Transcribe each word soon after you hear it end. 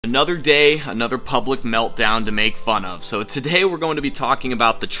Another day, another public meltdown to make fun of. So today we're going to be talking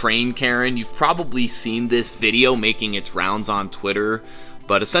about the train Karen. You've probably seen this video making its rounds on Twitter,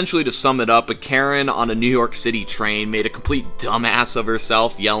 but essentially to sum it up, a Karen on a New York City train made a complete dumbass of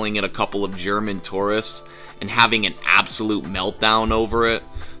herself, yelling at a couple of German tourists and having an absolute meltdown over it.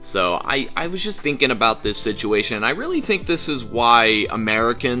 So I was just thinking about this situation, and I really think this is why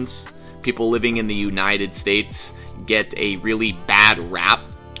Americans, people living in the United States, get a really bad rap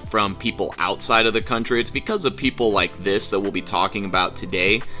from people outside of the country. It's because of people like this that we'll be talking about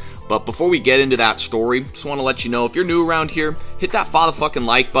today. But before we get into that story, just want to let you know, if you're new around here, hit that fatherfucking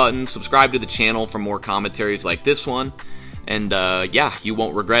like button, subscribe to the channel for more commentaries like this one, and yeah, you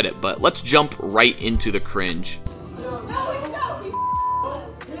won't regret it. But let's jump right into the cringe.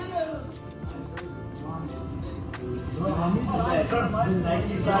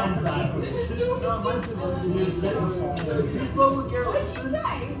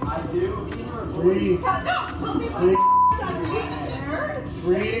 Breathe.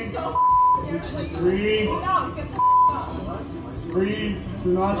 Do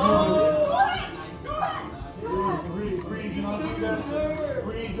not do this. Breathe. Do not do this.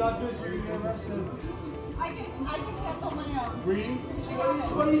 Breathe. Not this. You're gonna get arrested. I can handle my own. Breathe.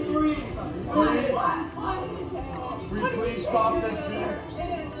 23. Breathe. Please stop this,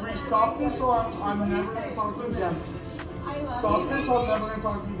 dude. Breathe. Stop this, or I'm never gonna talk to you again. Stop this, or I'm never gonna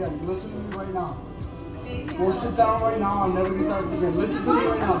talk to you again. Listen to me right now. We'll sit down right now. I'm never gonna talk to you again. Listen to me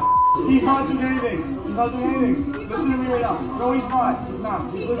right now. He's not doing anything. He's not doing anything. Listen to me right now. No, he's not. He's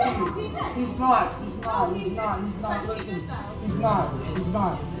not. He's listening to me. He's not. He's not. He's not. He's not. Listen. He's not. He's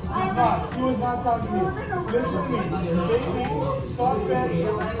not. He's not. He was not talking to me. Listen to me. Baby, stop that.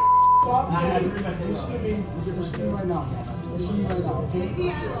 Stop that. Listen to me. Listen to me right now. Listen to me right now. Okay?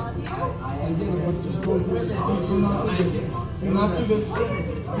 I get it, but just go do this. Please do not do this. Do not do this. Do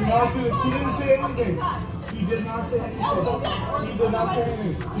not do this. He didn't say anything. He did not say anything. He did not say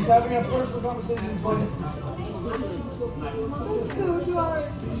anything. He's having a personal conversation with his buddies. I'm so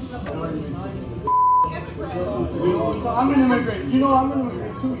tired. So I'm an immigrant. You know I'm an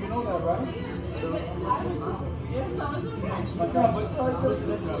immigrant too. You know that, right? Yeah, but like this,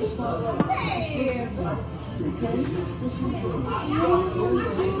 it's just not right. Okay? This is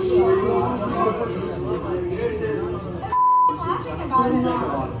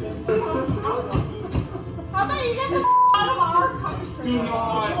How about you get the out of our country? Do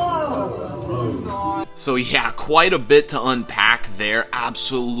not. So yeah, quite a bit to unpack there.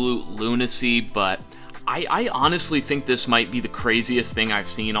 Absolute lunacy, but I honestly think this might be the craziest thing I've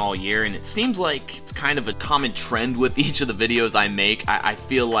seen all year, and it seems like it's kind of a common trend with each of the videos I make. I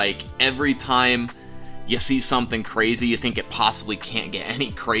feel like every time you see something crazy, you think it possibly can't get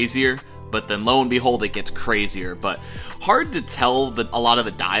any crazier, but then lo and behold, it gets crazier. But hard to tell a lot of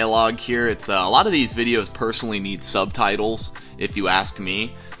the dialogue here. It's a lot of these videos personally need subtitles, if you ask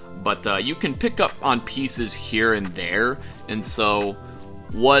me, but you can pick up on pieces here and there. And so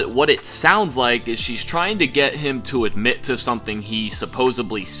what it sounds like is she's trying to get him to admit to something he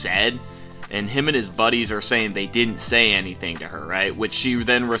supposedly said, and him and his buddies are saying they didn't say anything to her, right? Which she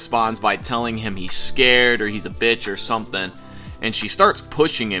then responds by telling him he's scared or he's a bitch or something, and she starts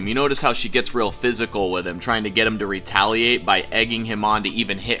pushing him. You notice how she gets real physical with him, trying to get him to retaliate by egging him on to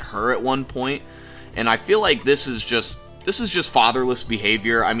even hit her at one point. And I feel like this is just fatherless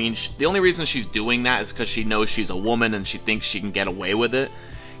behavior. I mean, the only reason she's doing that is because she knows she's a woman and she thinks she can get away with it.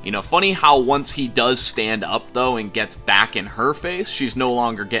 You know, funny how once he does stand up, though, and gets back in her face, she's no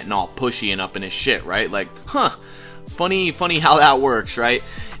longer getting all pushy and up in his shit, right? Like, huh, funny how that works, right?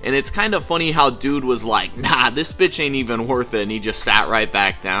 And it's kind of funny how dude was like, nah, this bitch ain't even worth it, and he just sat right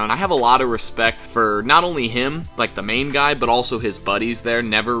back down. I have a lot of respect for not only him, like the main guy, but also his buddies there,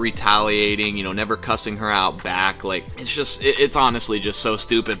 never retaliating, you know, never cussing her out back. Like, it's honestly just so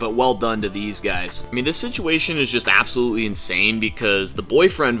stupid, but well done to these guys. I mean, this situation is just absolutely insane because the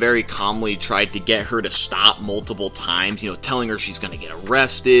boyfriend very calmly tried to get her to stop multiple times, you know, telling her she's gonna get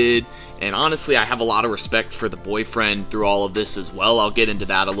arrested. And honestly, I have a lot of respect for the boyfriend through all of this as well. I'll get into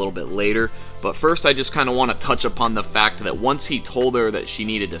that a little bit later. But first, I just kind of want to touch upon the fact that once he told her that she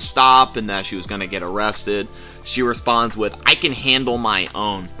needed to stop and that she was going to get arrested, she responds with, "I can handle my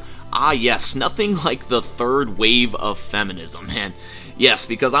own." Ah yes, nothing like the third wave of feminism, man. Yes,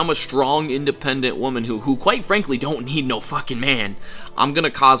 because I'm a strong, independent woman who quite frankly don't need no fucking man. I'm gonna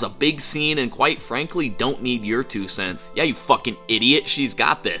cause a big scene and quite frankly don't need your 2 cents. Yeah, you fucking idiot, she's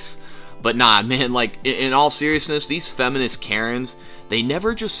got this. But nah, man, like, in all seriousness, these feminist Karens, they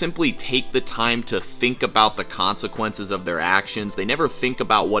never just simply take the time to think about the consequences of their actions. They never think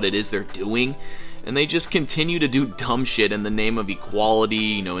about what it is they're doing. and they just continue to do dumb shit in the name of equality,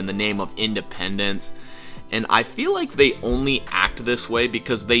 you know, in the name of independence. And I feel like they only act this way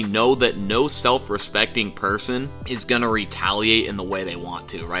because they know that no self-respecting person is gonna retaliate in the way they want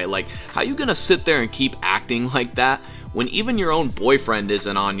to, right? Like, how you gonna sit there and keep acting like that when even your own boyfriend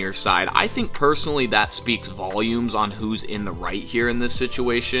isn't on your side? I think personally that speaks volumes on who's in the right here in this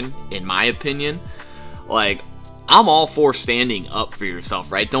situation, in my opinion. Like, I'm all for standing up for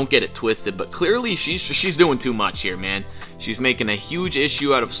yourself, right? Don't get it twisted, but clearly she's doing too much here, man. She's making a huge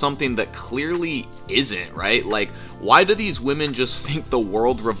issue out of something that clearly isn't, right? Like, why do these women just think the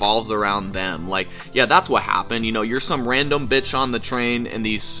world revolves around them? Like, yeah, that's what happened. You know, you're some random bitch on the train, and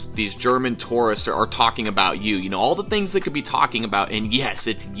these German tourists are talking about you. You know, all the things they could be talking about, and yes,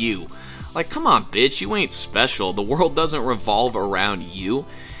 it's you. Like, come on, bitch, you ain't special. The world doesn't revolve around you.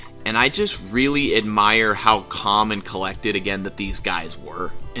 And I just really admire how calm and collected, again, that these guys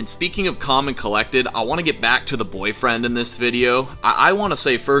were. And speaking of calm and collected, I want to get back to the boyfriend in this video. I want to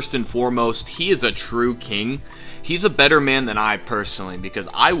say first and foremost, he is a true king. He's a better man than I personally, because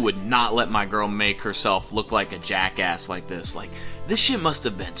I would not let my girl make herself look like a jackass like this. Like, this shit must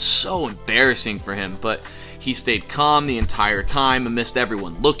have been so embarrassing for him, but he stayed calm the entire time amidst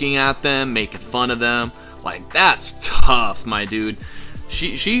everyone looking at them, making fun of them. Like, that's tough, my dude.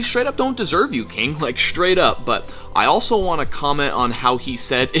 She straight up don't deserve you, king, like straight up. But I also want to comment on how he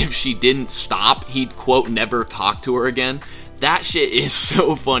said if she didn't stop, he'd, quote, never talk to her again. That shit is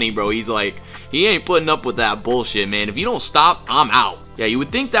so funny, bro. He's like, he ain't putting up with that bullshit, man. If you don't stop, I'm out. Yeah, you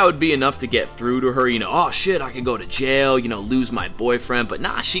would think that would be enough to get through to her, you know, oh shit, I could go to jail, you know, lose my boyfriend. But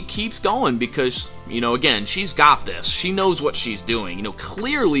nah, she keeps going because, you know, again, she's got this. She knows what she's doing. You know,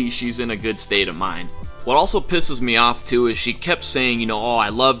 clearly she's in a good state of mind. What also pisses me off too is she kept saying, you know, oh, I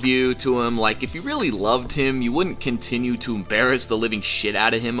love you to him. Like, if you really loved him, you wouldn't continue to embarrass the living shit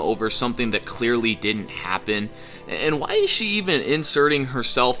out of him over something that clearly didn't happen. And why is she even inserting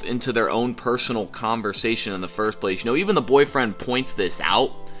herself into their own personal conversation in the first place? You know, even the boyfriend points this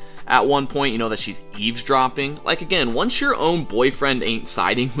out at one point, you know, that she's eavesdropping. Like, again, once your own boyfriend ain't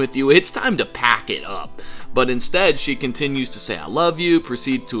siding with you, it's time to pack it up. But instead, she continues to say, I love you,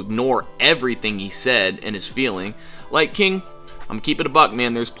 proceeds to ignore everything he said and is feeling. Like, king, I'm keeping it a buck,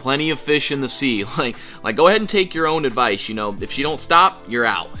 man. There's plenty of fish in the sea. Like, go ahead and take your own advice, you know. If she don't stop, you're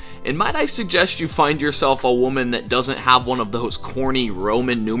out. And might I suggest you find yourself a woman that doesn't have one of those corny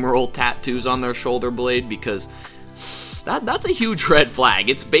Roman numeral tattoos on their shoulder blade, because that's a huge red flag.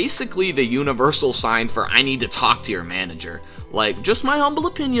 It's basically the universal sign for I need to talk to your manager. Like, just my humble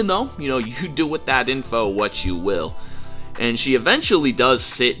opinion though, you know, you do with that info what you will. And she eventually does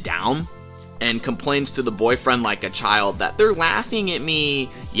sit down and complains to the boyfriend like a child that they're laughing at me.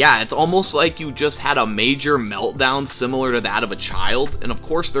 Yeah, it's almost like you just had a major meltdown similar to that of a child. And of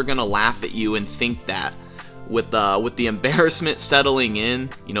course they're gonna laugh at you and think that. With the embarrassment settling in,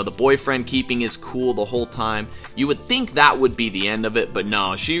 you know, the boyfriend keeping his cool the whole time, you would think that would be the end of it, but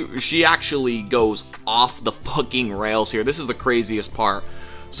no, she actually goes off the fucking rails here. This is the craziest part.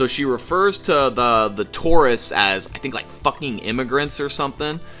 So she refers to the tourists as, I think, like fucking immigrants or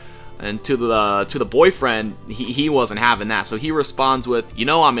something, and to the boyfriend, he wasn't having that. So he responds with, you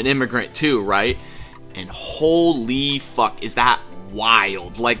know, I'm an immigrant too, right? And holy fuck, is that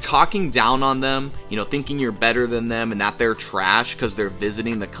wild. Like, talking down on them, you know, thinking you're better than them and that they're trash because they're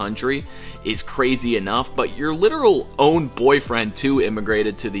visiting the country is crazy enough, but your literal own boyfriend too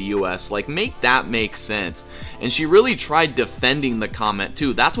immigrated to the US. Like, make that make sense. And she really tried defending the comment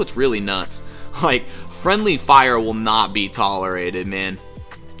too. That's what's really nuts. Like, friendly fire will not be tolerated, man.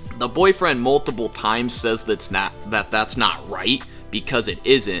 The boyfriend multiple times says that's not right, because it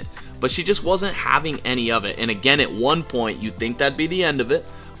isn't. But she just wasn't having any of it. And again, at one point, you'd think that'd be the end of it.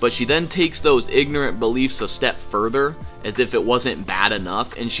 But she then takes those ignorant beliefs a step further, as if it wasn't bad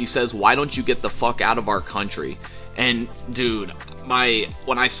enough. And she says, why don't you get the fuck out of our country? And dude,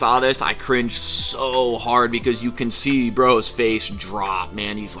 when I saw this, I cringed so hard, because you can see bro's face drop,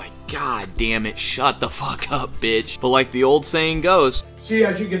 man. He's like, God damn it, shut the fuck up, bitch. But like the old saying goes, see,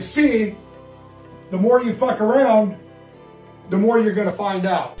 as you can see, the more you fuck around, the more you're gonna find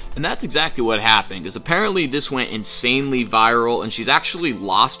out. And that's exactly what happened, because apparently this went insanely viral, and she's actually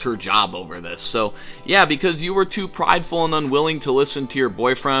lost her job over this. So yeah, because you were too prideful and unwilling to listen to your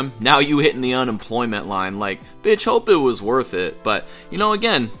boyfriend, now you hitting the unemployment line. Like, bitch, hope it was worth it. But, you know,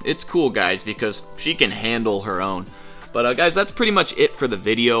 again, it's cool, guys, because she can handle her own. But guys, that's pretty much it for the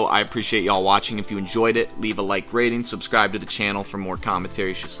video. I appreciate y'all watching. If you enjoyed it, leave a like rating, subscribe to the channel for more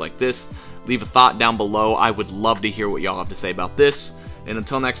commentaries just like this. Leave a thought down below. I would love to hear what y'all have to say about this. And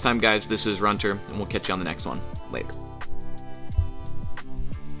until next time, guys, this is Runter, and we'll catch you on the next one. Later.